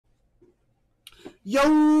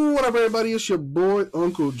Yo, what up, everybody? It's your boy,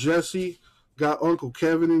 Uncle Jesse. Got Uncle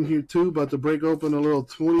Kevin in here, too. About to break open a little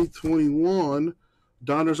 2021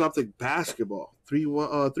 Donruss Optic basketball.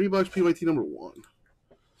 $3 PYT number 1.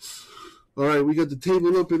 All right, we got the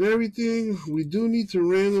table up and everything. We do need to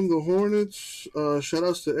random the Hornets. Shout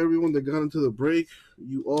outs to everyone that got into the break.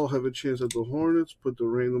 You all have a chance at the Hornets. Put the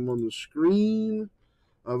random on the screen.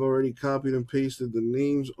 I've already copied and pasted the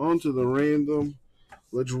names onto the random.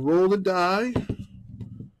 Let's roll the die.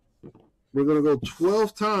 We're going to go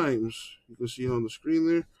 12 times. You can see it on the screen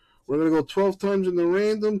there. We're going to go 12 times in the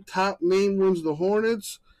random. Top name wins the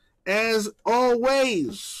Hornets. As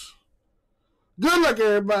always. Good luck,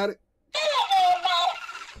 everybody.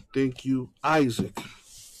 Thank you, Isaac.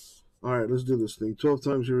 All right, let's do this thing. 12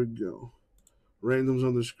 times. Here we go. Randoms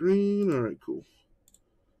on the screen. All right, cool.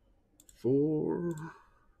 4,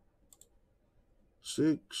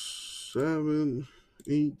 6, 7,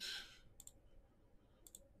 8.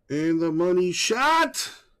 And the money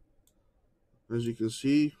shot, as you can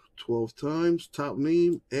see, 12 times. Top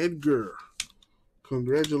name, Edgar.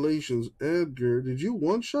 Congratulations, Edgar. Did you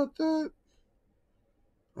one-shot that?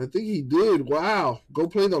 I think he did. Wow. Go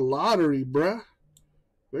play the lottery, bruh.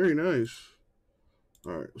 Very nice.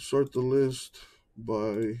 All right, sort the list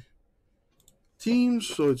by teams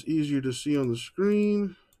so it's easier to see on the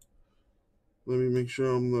screen. Let me make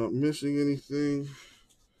sure I'm not missing anything.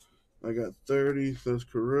 I got 30. That's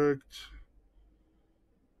correct.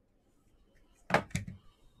 All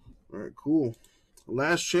right, cool.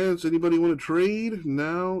 Last chance. Anybody want to trade?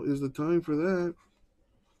 Now is the time for that.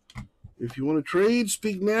 If you want to trade,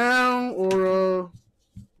 speak now or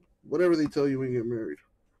whatever they tell you when you get married.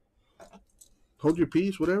 Hold your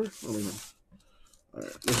peace, whatever. I don't know. All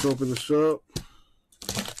right, let's open this up.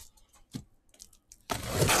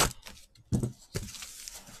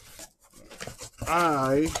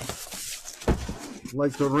 I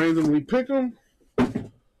like to randomly pick them.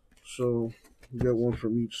 So, you got one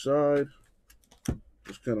from each side.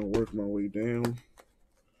 Just kind of work my way down.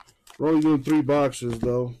 We're only doing 3 boxes,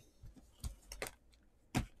 though.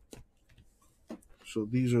 So,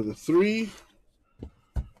 these are the 3.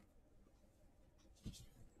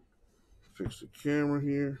 Fix the camera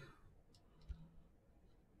here.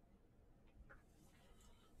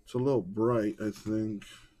 It's a little bright, I think.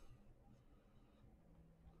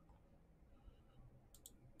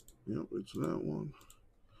 Yep, it's that one.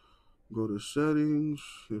 Go to settings.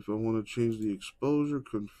 If I want to change the exposure,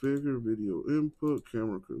 configure, video input,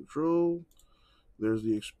 camera control. There's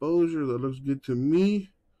the exposure. That looks good to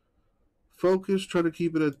me. Focus, try to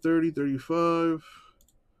keep it at 30, 35.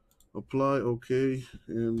 Apply, okay.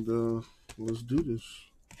 And let's do this.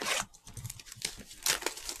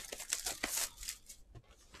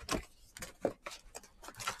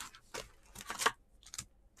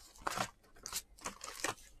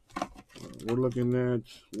 We're looking at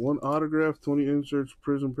 1 autograph, 20 inserts,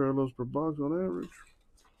 prism parallels per box on average.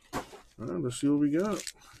 All right, let's see what we got.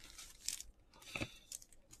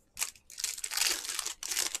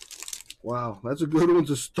 Wow, that's a good one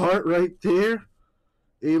to start right there.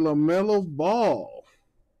 A LaMelo Ball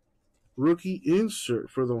rookie insert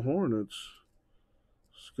for the Hornets.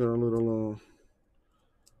 It's got a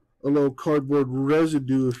little cardboard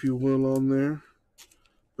residue, if you will, on there.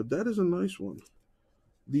 But that is a nice one.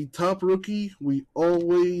 The top rookie, we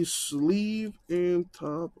always sleeve and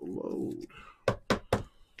top load.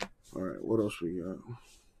 All right, what else we got?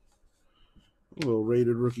 A little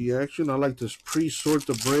rated rookie action. I like to pre-sort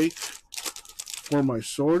the break for my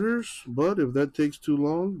sorters, but if that takes too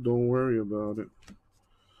long, don't worry about it.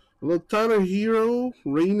 A little Tyler Hero,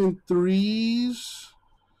 raining 3s.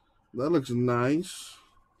 That looks nice.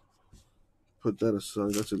 Put that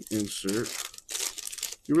aside. That's an insert.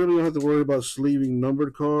 You really don't have to worry about sleeving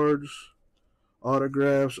numbered cards,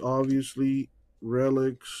 autographs, obviously,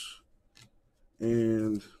 relics,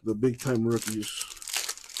 and the big-time rookies.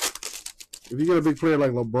 If you got a big player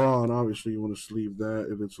like LeBron, obviously you want to sleeve that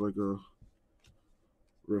if it's like a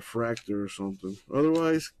refractor or something.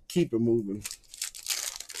 Otherwise, keep it moving.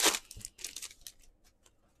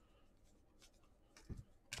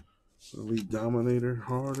 Elite Dominator,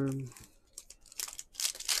 Harden.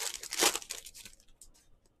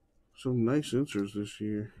 Some nice inserts this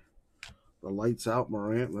year. The Lights Out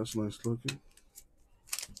Morant, that's nice looking.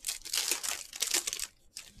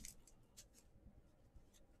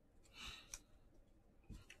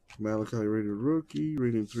 Malachi rated rookie,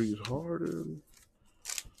 rating 3 is Harden.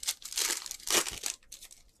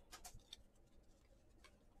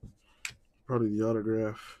 Probably the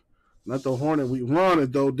autograph. Not the Hornet we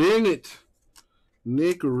wanted, though. Dang it.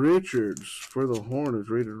 Nick Richards for the Hornets,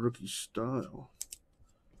 rated rookie style.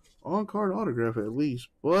 On-card autograph at least,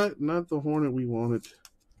 but not the Hornet we wanted.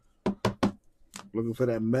 Looking for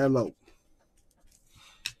that Mellow.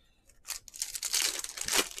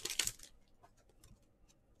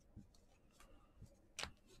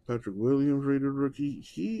 Patrick Williams, rated rookie.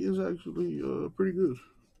 He is actually pretty good.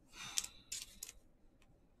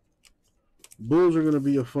 Bulls are going to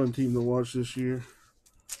be a fun team to watch this year.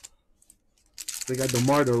 They got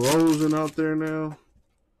DeMar DeRozan out there now.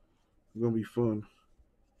 It's going to be fun.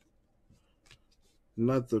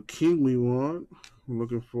 Not the king we want. I'm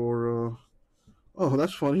looking for... oh,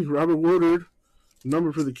 that's funny. Robert Woodard.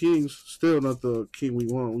 Number for the Kings. Still not the king we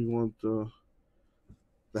want. We want the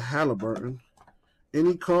Halliburton.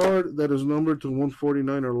 Any card that is numbered to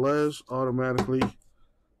 149 or less, automatically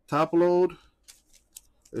top load,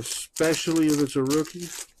 especially if it's a rookie.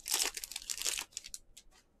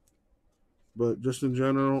 But just in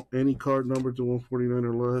general, any card numbered to 149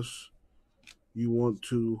 or less, you want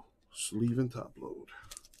to sleeve and top load.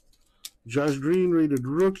 Josh Green, rated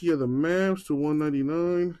rookie of the Mavs to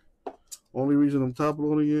 199. Only reason I'm top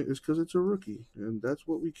loading it is because it's a rookie, and that's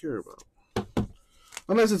what we care about.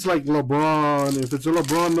 Unless it's like LeBron. If it's a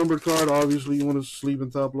LeBron numbered card, obviously you want to sleeve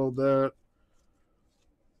and top load that.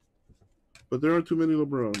 But there aren't too many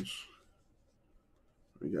LeBrons.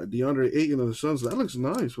 We got DeAndre Ayton of the Suns. That looks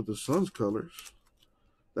nice with the Suns colors.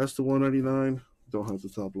 That's the 199. Don't have to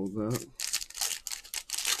top load that.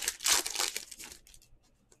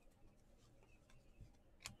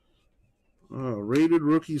 Rated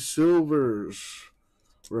rookie silvers,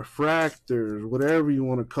 refractors, whatever you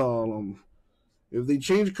want to call them. If they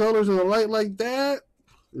change colors in a light like that,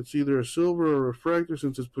 it's either a silver or a refractor.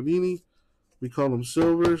 Since it's Panini, we call them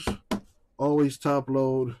silvers. Always top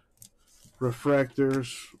load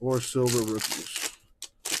refractors or silver rookies.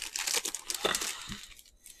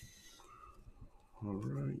 All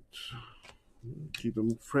right. Keep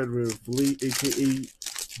them Fred VanVleet,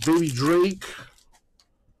 a.k.a. Baby Drake.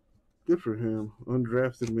 Good for him.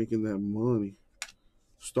 Undrafted, making that money.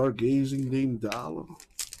 Stargazing Dame Dollar.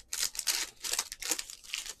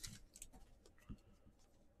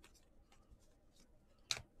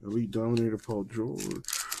 Elite Dominator Paul George.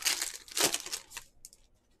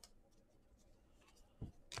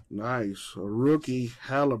 Nice. A rookie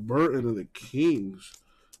Halliburton of the Kings.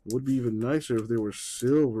 It would be even nicer if they were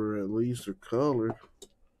silver at least or colored.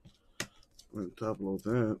 I'll top load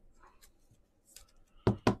that.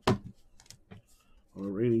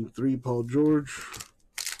 Rating 3 Paul George.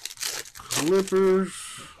 Clippers.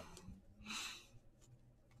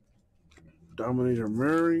 Dominator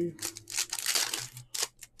Murray.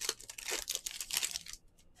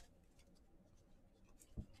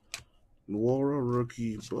 Nwora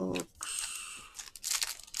rookie Bucks.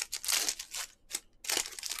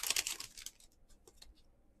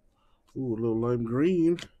 Ooh, a little lime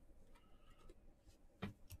green.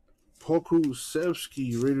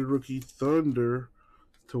 Pokusevski, rated rookie Thunder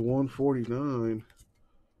to 149.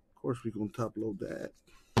 Of course, we're going to top load that.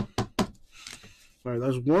 All right,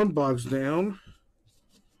 that's one box down.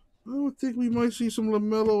 I would think we might see some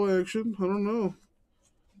LaMelo action. I don't know.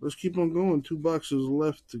 Let's keep on going. 2 boxes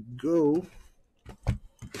left to go.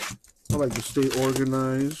 I like to stay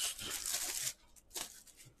organized.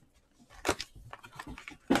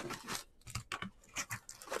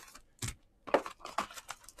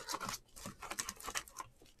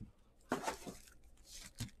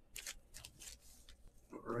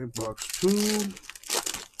 All right, box 2.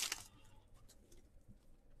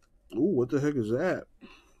 Ooh, what the heck is that?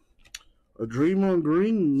 A Draymond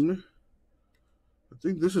Green. I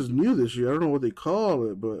think this is new this year. I don't know what they call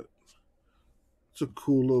it, but it's a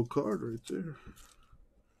cool little card right there.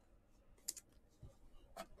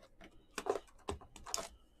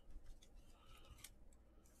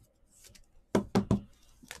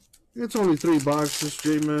 It's only 3 boxes,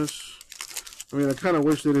 J-Mess. I mean, I kind of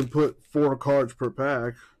wish they didn't put 4 cards per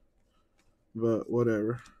pack, but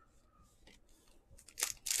whatever.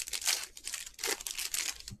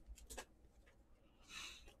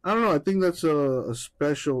 I don't know. I think that's a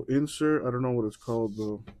special insert. I don't know what it's called,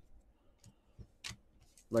 though.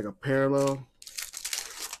 Like a parallel.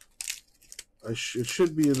 It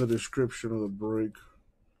should be in the description of the break.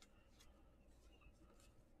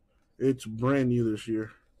 It's brand new this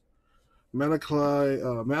year.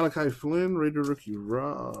 Malachi Flynn, rated rookie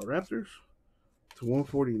Raptors to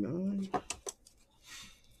 149.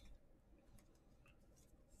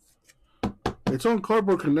 It's on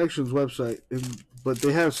Cardboard Connections website, but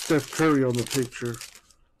they have Steph Curry on the picture.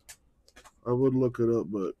 I would look it up,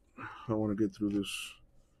 but I want to get through this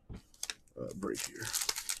break here.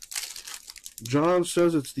 John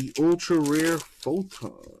says it's the ultra rare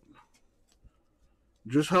Photon.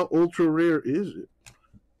 Just how ultra rare is it?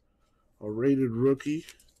 A rated rookie.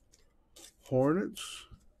 Hornets.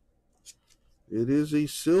 It is a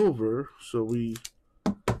silver, so we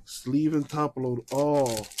sleeve and top load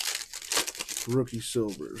all rookie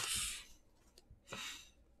silvers.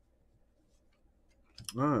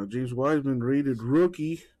 James Wiseman rated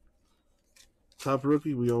rookie. Top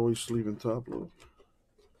rookie, we always sleeve and top load.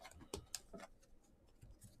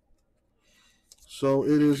 So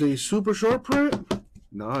it is a super short print.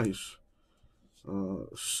 Nice.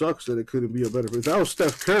 Sucks that it couldn't be a better print. If that was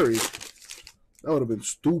Steph Curry, that would have been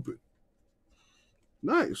stupid.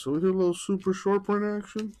 Nice. So we did a little super short print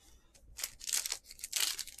action.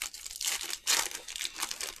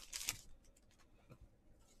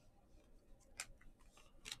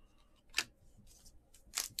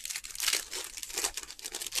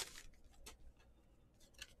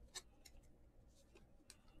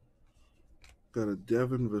 Got a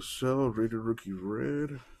Devin Vassell, rated rookie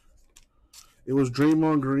red. It was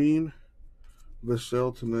Draymond Green,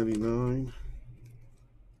 Vassell to 99.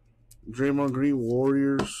 Draymond Green,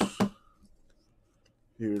 Warriors.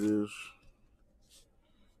 Here it is.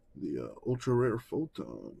 The ultra rare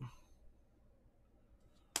photon.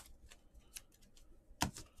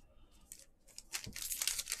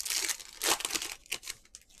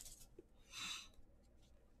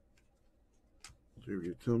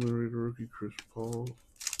 Xavier Tillman, rated rookie. Chris Paul.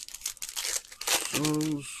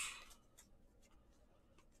 Suns.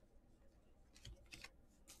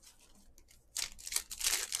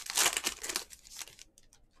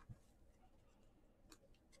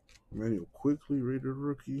 Emmanuel Quickly, rated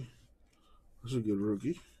rookie. That's a good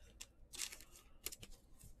rookie.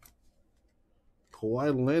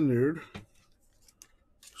 Kawhi Leonard,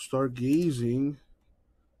 stargazing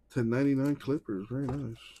to 99 Clippers. Very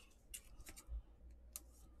nice.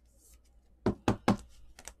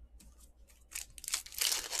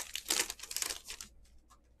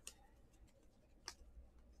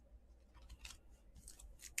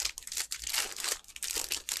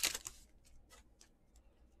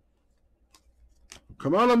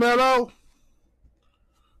 Come on, LaMelo.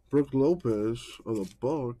 Brook Lopez of the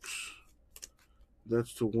Bucks.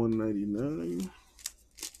 That's to 199.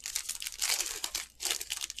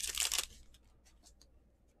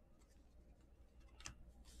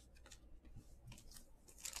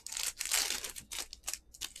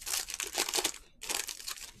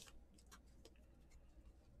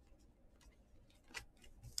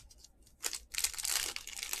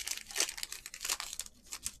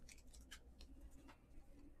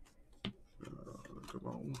 Come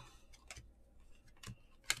on.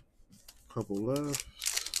 Couple left.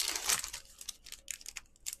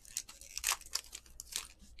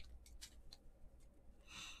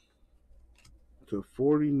 To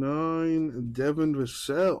 49, Devin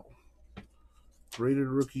Vassell. Rated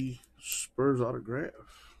rookie Spurs autograph.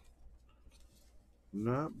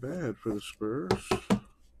 Not bad for the Spurs.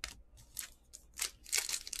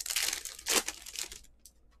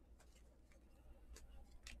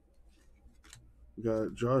 We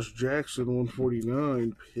got Josh Jackson,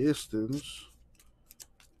 149, Pistons.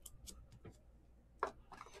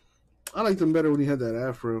 I liked him better when he had that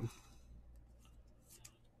afro.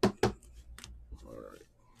 All right.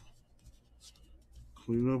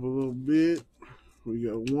 Clean up a little bit. We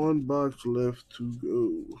got one box left to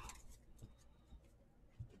go.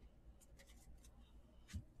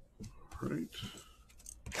 All right.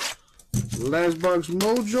 Last box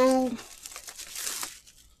mojo.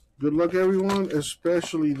 Good luck, everyone,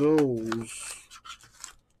 especially those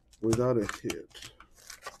without a hit.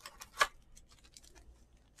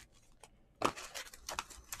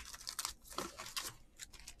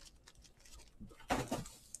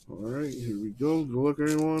 All right, here we go. Good luck,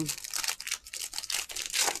 everyone.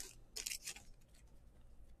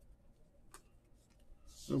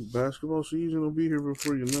 Basketball season will be here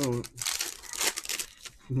before you know it.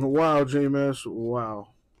 Wow, JMS. Wow.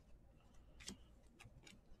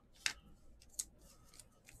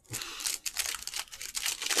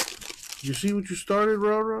 You see what you started,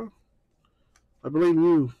 Rara? I blame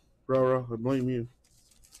you, Rara. I blame you.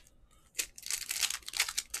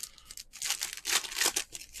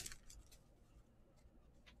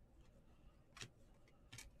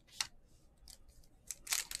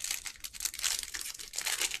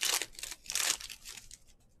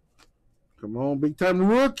 Come on, big time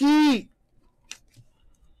rookie.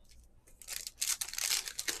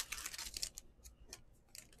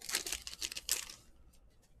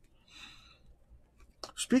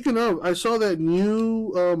 Speaking of, I saw that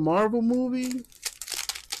new Marvel movie.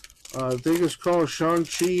 I think it's called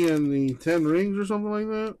Shang-Chi and the Ten Rings or something like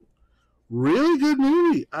that. Really good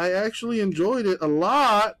movie. I actually enjoyed it a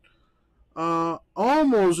lot.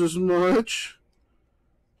 Almost as much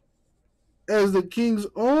as the King's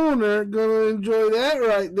owner. Gonna enjoy that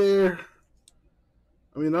right there.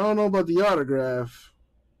 I mean, I don't know about the autograph,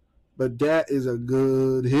 but that is a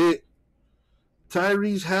good hit.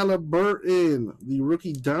 Tyrese Halliburton, the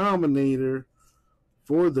rookie dominator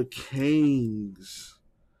for the Kings.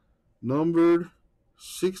 Numbered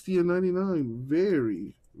 60 and 99.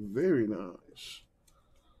 Very, very nice.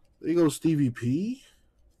 There you go, Stevie P.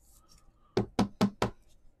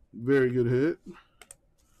 Very good hit.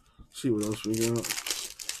 Let's see what else we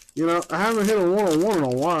got. You know, I haven't hit a one-on-one in a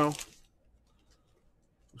while.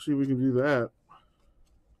 Let's see if we can do that.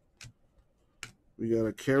 We got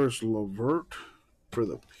a Karis LeVert for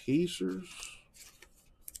the Pacers.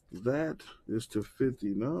 That is to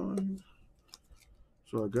 59.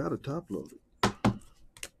 So I got to top load it.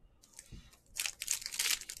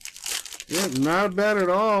 Yeah, not bad at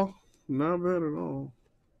all. Not bad at all.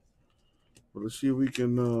 But let's see if we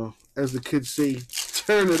can, as the kids say,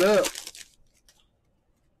 turn it up.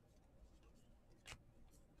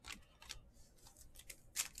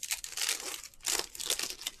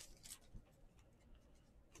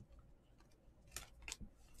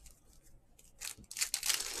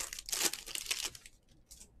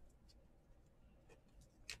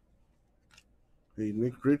 Hey,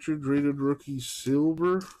 Nick Richards, rated rookie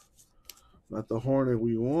silver. Not the Hornet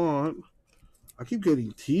we want. I keep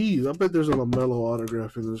getting teased. I bet there's a LaMelo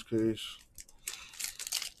autograph in this case.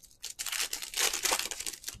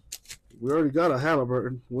 We already got a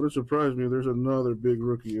Halliburton. Wouldn't surprise me if there's another big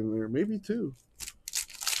rookie in there. Maybe two.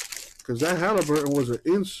 Because that Halliburton was an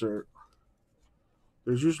insert.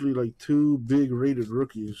 There's usually like two big rated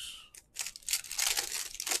rookies.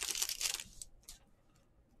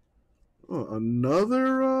 Oh,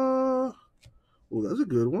 another, oh, that's a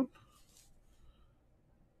good one.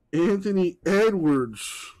 Anthony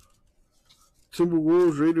Edwards.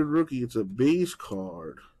 Timberwolves rated rookie. It's a base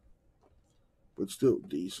card. But still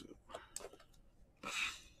decent.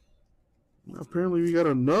 Apparently we got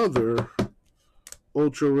another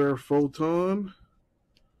ultra rare photon.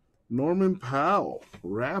 Norman Powell.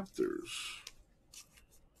 Raptors.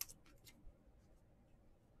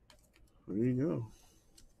 There you go.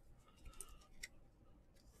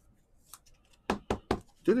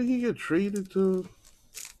 Didn't he get traded to...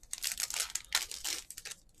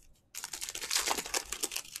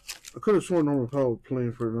 I could have sworn Norman Powell was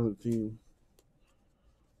playing for another team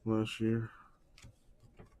last year.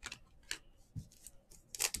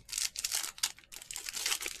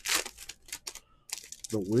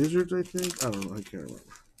 The Wizards, I think? I don't know. I can't remember.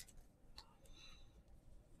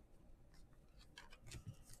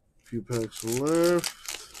 A few packs left.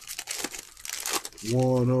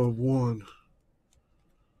 1 of 1.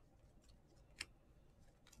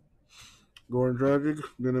 Goran Dragic,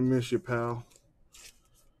 gonna miss you, pal.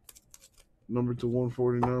 Number to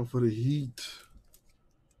 149 for the Heat.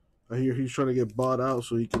 I hear he's trying to get bought out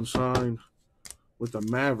so he can sign with the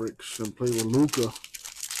Mavericks and play with Luka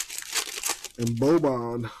and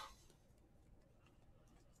Boban.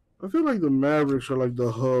 I feel like the Mavericks are like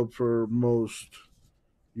the hub for most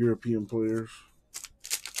European players.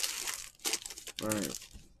 All right,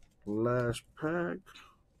 last pack.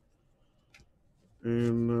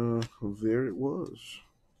 And there it was.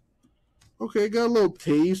 Okay, got a little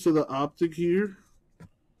taste of the Optic here.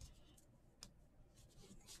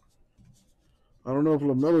 I don't know if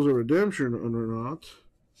LaMelo's a redemption or not,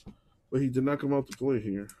 but he did not come out to play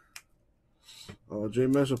here.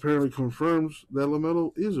 J-Mesh apparently confirms that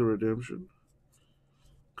LaMelo is a redemption.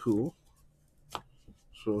 Cool.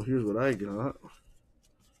 So here's what I got.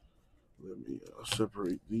 Let me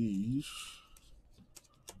separate these.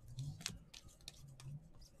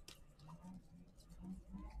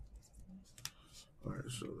 All right,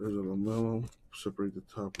 so there's a LaMelo. Separate the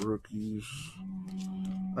top rookies.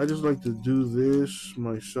 I just like to do this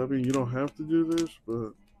myself. You don't have to do this,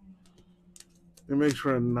 but it makes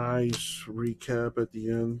for a nice recap at the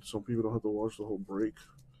end, so people don't have to watch the whole break.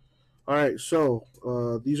 All right, so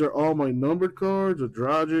these are all my numbered cards. A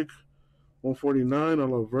Dragic, 149. A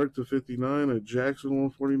LeVert to 59. A Jackson,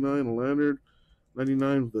 149. A Leonard,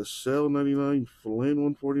 99. Vassell, 99. Flynn,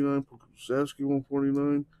 149. Pokusevski,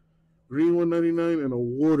 149. Green, 199. And a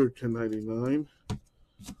Waterton, 99.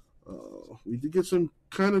 We did get some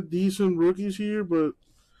kind of decent rookies here, but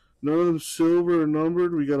none of them silver or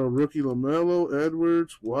numbered. We got a rookie LaMelo,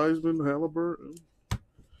 Edwards, Wiseman, Halliburton.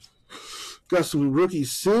 Got some rookie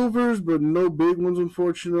silvers, but no big ones,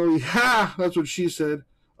 unfortunately. Ha! That's what she said.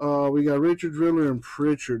 We got Richard Driller and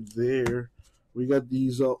Pritchard there. We got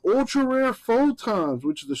these ultra rare photons,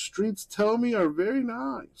 which the streets tell me are very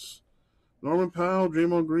nice. Norman Powell,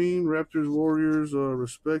 Draymond Green, Raptors, Warriors,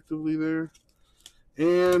 respectively there.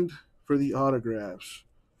 And for the autographs,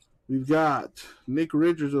 we've got Nick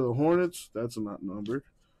Richards of the Hornets. That's not numbered.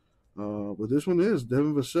 But this one is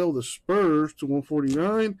Devin Vassell, the Spurs, to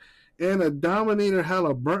 149. And a Dominator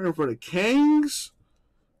Halliburton for the Kings,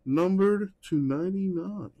 numbered to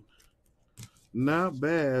 99. Not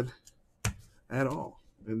bad at all.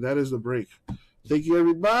 And that is the break. Thank you,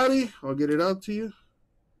 everybody. I'll get it out to you.